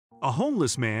A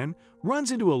homeless man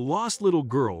runs into a lost little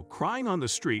girl crying on the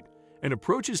street and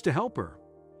approaches to help her.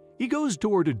 He goes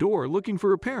door to door looking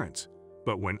for her parents,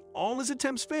 but when all his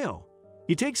attempts fail,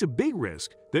 he takes a big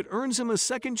risk that earns him a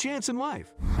second chance in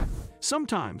life.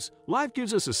 Sometimes, life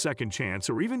gives us a second chance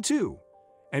or even two,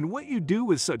 and what you do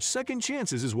with such second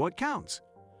chances is what counts.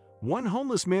 One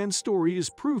homeless man's story is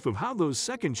proof of how those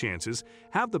second chances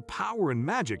have the power and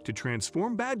magic to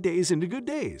transform bad days into good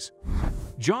days.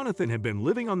 Jonathan had been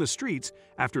living on the streets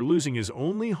after losing his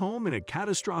only home in a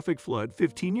catastrophic flood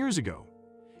 15 years ago.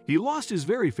 He lost his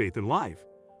very faith in life,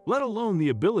 let alone the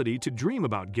ability to dream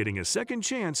about getting a second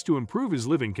chance to improve his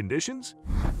living conditions.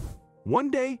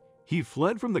 One day, he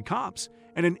fled from the cops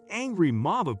and an angry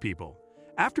mob of people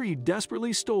after he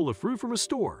desperately stole a fruit from a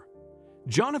store.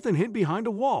 Jonathan hid behind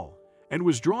a wall and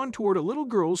was drawn toward a little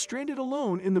girl stranded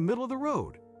alone in the middle of the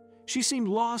road. She seemed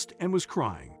lost and was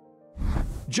crying.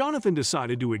 Jonathan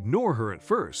decided to ignore her at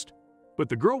first, but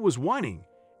the girl was whining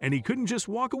and he couldn't just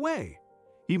walk away.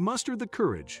 He mustered the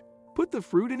courage, put the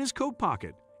fruit in his coat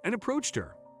pocket, and approached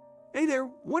her. "Hey there,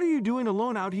 what are you doing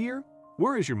alone out here?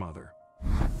 Where is your mother?"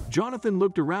 Jonathan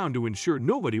looked around to ensure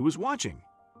nobody was watching.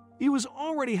 He was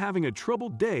already having a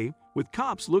troubled day with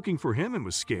cops looking for him and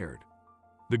was scared.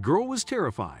 The girl was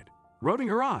terrified. Rubbing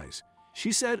her eyes,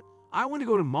 she said, "I want to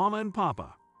go to Mama and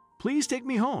Papa. Please take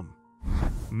me home."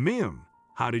 "Ma'am,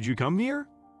 how did you come here?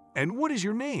 And what is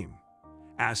your name?"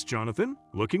 asked Jonathan,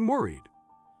 looking worried.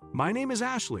 "My name is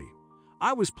Ashley.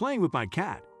 I was playing with my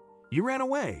cat. He ran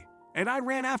away, and I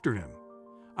ran after him.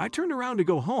 I turned around to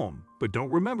go home, but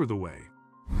don't remember the way."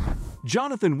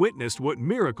 Jonathan witnessed what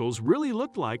miracles really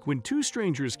looked like when two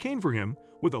strangers came for him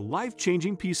with a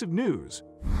life-changing piece of news.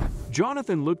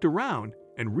 Jonathan looked around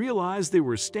and realized they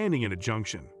were standing at a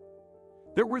junction.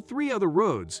 There were 3 other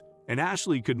roads, and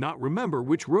Ashley could not remember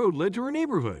which road led to her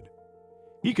neighborhood.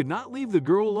 He could not leave the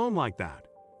girl alone like that,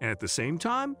 and at the same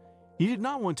time, he did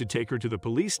not want to take her to the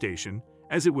police station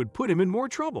as it would put him in more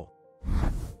trouble.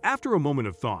 After a moment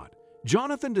of thought,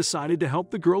 Jonathan decided to help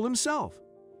the girl himself.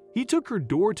 He took her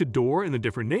door to door in the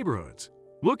different neighborhoods,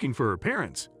 looking for her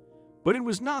parents, but it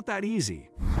was not that easy.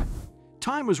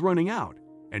 Time was running out,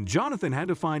 and Jonathan had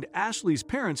to find Ashley's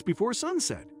parents before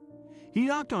sunset. He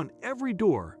knocked on every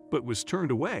door but was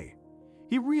turned away.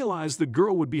 He realized the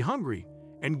girl would be hungry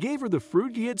and gave her the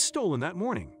fruit he had stolen that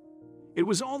morning. It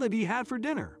was all that he had for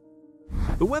dinner.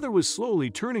 The weather was slowly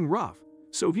turning rough,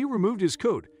 so he removed his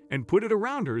coat and put it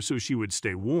around her so she would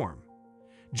stay warm.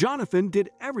 Jonathan did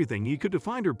everything he could to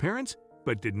find her parents,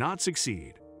 but did not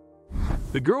succeed.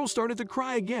 The girl started to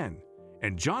cry again,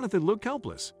 and Jonathan looked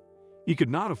helpless. He could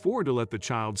not afford to let the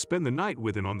child spend the night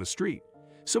with him on the street,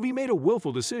 so he made a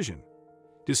willful decision.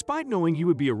 Despite knowing he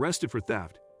would be arrested for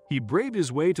theft, he braved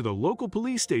his way to the local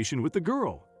police station with the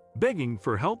girl, begging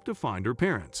for help to find her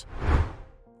parents.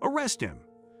 "Arrest him,"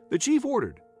 the chief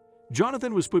ordered.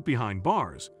 Jonathan was put behind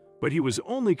bars, but he was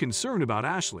only concerned about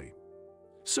Ashley.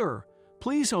 "Sir,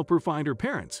 please help her find her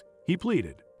parents," he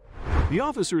pleaded. The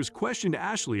officers questioned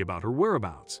Ashley about her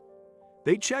whereabouts.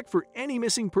 They checked for any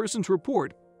missing persons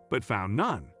report, but found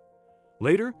none.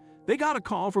 Later, they got a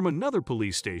call from another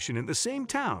police station in the same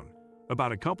town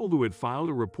about a couple who had filed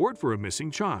a report for a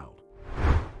missing child.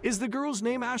 "Is the girl's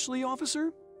name Ashley,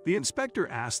 officer?" the inspector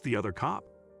asked the other cop.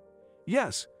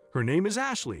 "Yes, her name is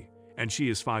Ashley, and she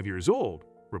is 5 years old,"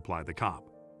 replied the cop.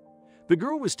 The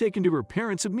girl was taken to her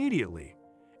parents immediately,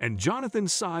 and Jonathan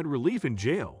sighed relief in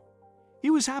jail. He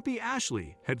was happy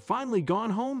Ashley had finally gone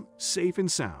home safe and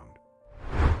sound.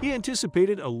 He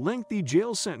anticipated a lengthy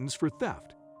jail sentence for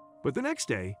theft, but the next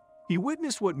day, he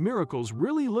witnessed what miracles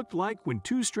really looked like when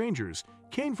 2 strangers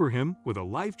came for him with a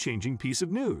life-changing piece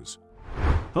of news.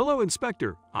 "Hello,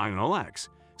 Inspector, I'm Alex,"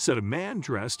 said a man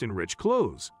dressed in rich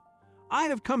clothes. "I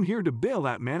have come here to bail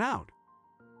that man out."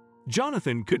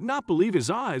 Jonathan could not believe his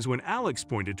eyes when Alex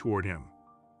pointed toward him.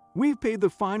 "We've paid the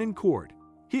fine in court.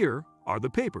 Here are the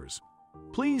papers.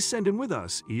 Please send him with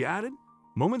us," he added.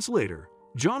 Moments later,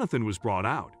 Jonathan was brought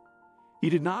out. He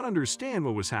did not understand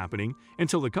what was happening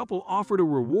until the couple offered a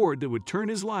reward that would turn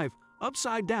his life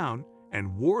upside down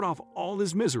and ward off all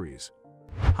his miseries.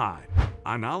 "Hi,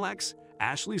 I'm Alex,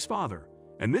 Ashley's father,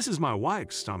 and this is my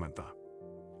wife, Samantha."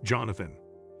 Jonathan: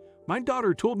 "My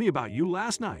daughter told me about you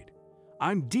last night.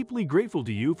 I'm deeply grateful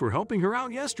to you for helping her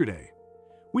out yesterday.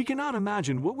 We cannot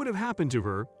imagine what would have happened to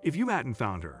her if you hadn't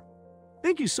found her."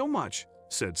 "Thank you so much,"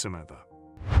 said Samantha.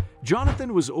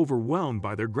 Jonathan was overwhelmed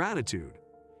by their gratitude.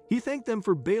 He thanked them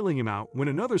for bailing him out when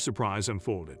another surprise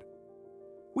unfolded.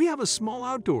 "We have a small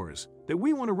outdoors that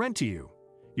we want to rent to you.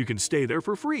 You can stay there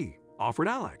for free," offered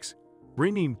Alex,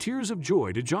 bringing tears of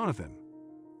joy to Jonathan.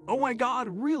 "Oh my God,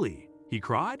 really?" he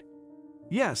cried.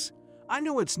 Yes, I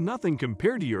know it's nothing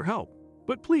compared to your help,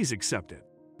 but please accept it."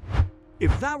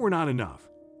 If that were not enough,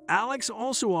 Alex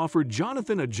also offered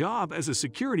Jonathan a job as a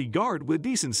security guard with a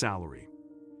decent salary.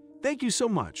 "Thank you so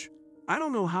much. I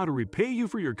don't know how to repay you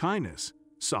for your kindness,"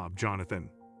 sobbed Jonathan.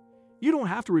 "You don't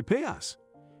have to repay us.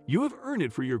 You have earned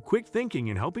it for your quick thinking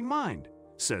and helping mind,"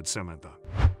 said Samantha.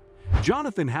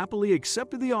 Jonathan happily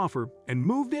accepted the offer and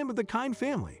moved in with the kind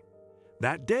family.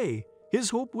 That day, his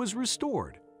hope was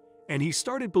restored, and he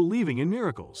started believing in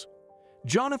miracles.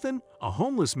 Jonathan, a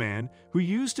homeless man who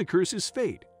used to curse his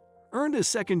fate, earned a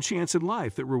second chance in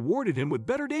life that rewarded him with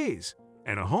better days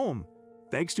and a home,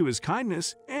 thanks to his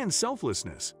kindness and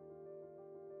selflessness.